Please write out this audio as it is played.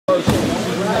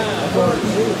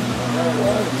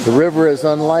The river is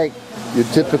unlike your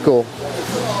typical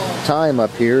time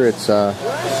up here. It's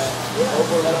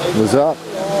was up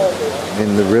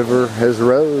and the river has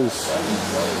rose.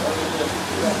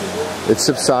 It's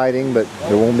subsiding, but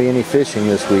there won't be any fishing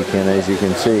this weekend, as you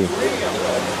can see.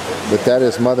 But that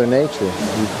is Mother Nature.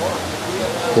 You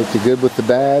take the good with the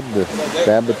bad with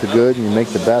the good, and you make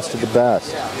the best of the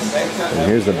best. And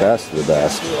here's the best of the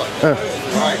best.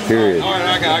 Period. All right,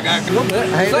 I got look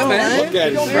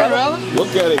at him.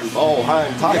 Look at him all high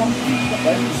and tight.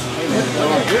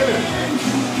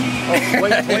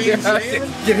 Wait,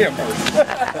 get him first.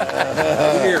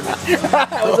 Here.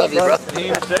 What's up, bro?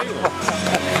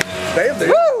 Damn, dude.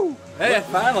 Woo! Hey,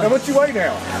 finally. How much you weigh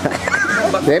now?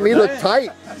 Damn, he looked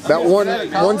tight. About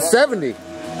 170.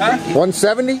 Huh?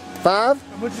 175?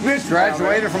 How much you bench?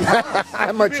 Graduated from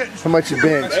how much you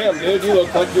bench? Damn, dude, you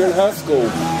look like you're in high school.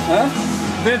 Huh?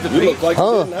 You look like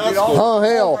you're in high school. Oh,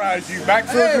 hell. You back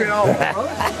surgery and all.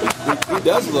 He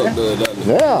does look good, doesn't he?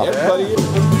 Yeah. Everybody is.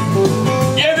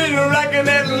 Getting a rockin'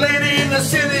 that lady in the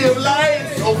city of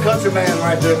lights. Old country man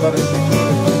right there, buddy.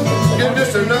 Getting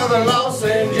just another Los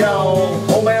Angeles.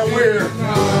 Oh man, we're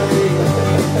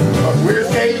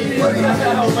gay, buddy.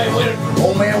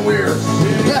 Oh man, we're.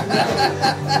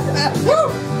 Woo!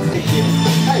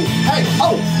 Hey,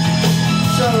 oh!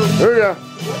 So, There you go.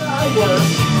 where I work,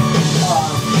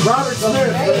 Robert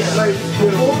Smith,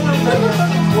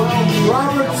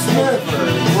 Robert Smith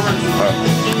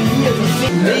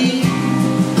me.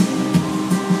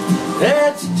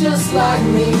 That's just like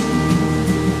me,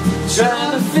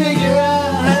 trying to figure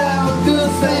out how a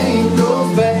good thing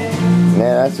goes bad.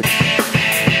 Man, that's a...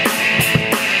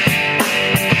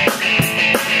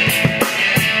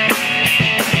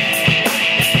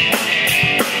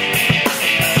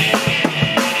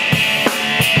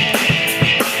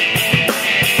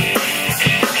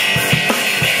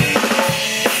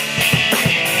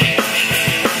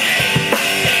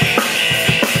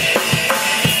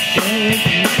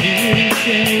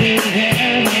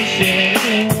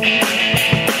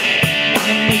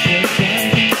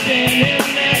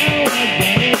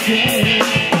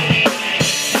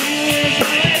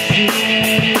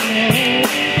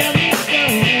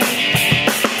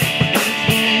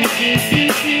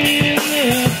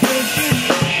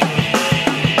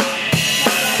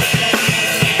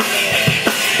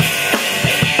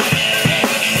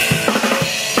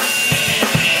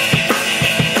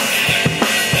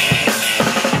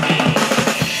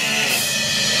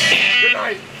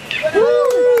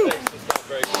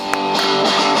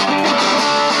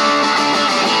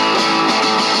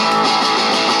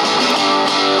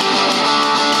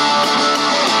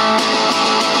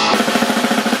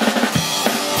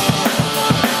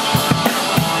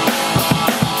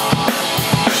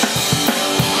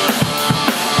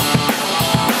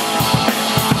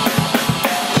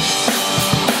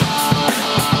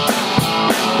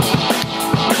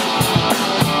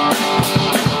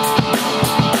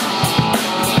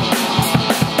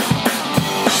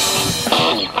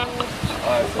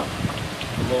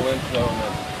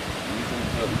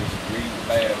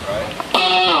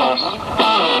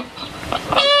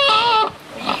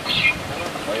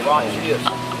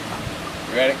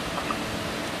 You ready?